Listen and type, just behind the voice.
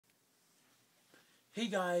Hey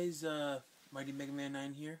guys, Mighty Mega Man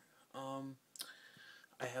 9 here.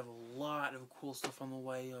 I have a lot of cool stuff on the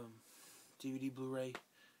way. DVD, Blu-ray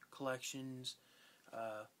collections,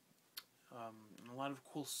 a lot of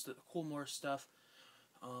cool more stuff.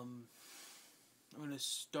 I'm gonna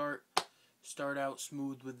start out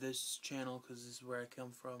smooth with this channel because this is where I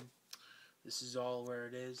come from. This is all where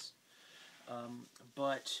it is.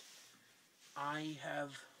 But I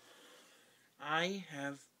have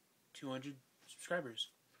 200 subscribers.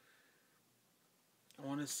 I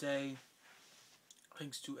want to say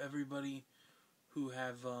thanks to everybody who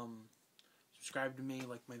have subscribed to me,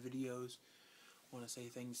 like my videos. I want to say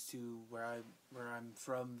thanks to where I'm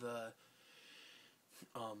from, the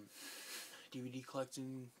DVD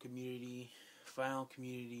collecting community, vinyl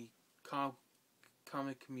community,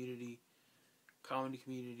 comic community, comedy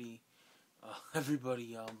community,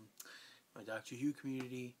 everybody, my Doctor Who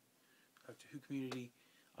community,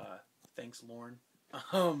 thanks Lauren. I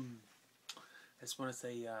just want to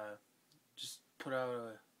say, just put out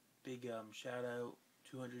a big shout out,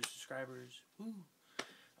 200 subscribers. Woo!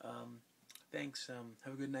 Thanks.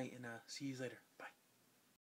 Have a good night, and see you later.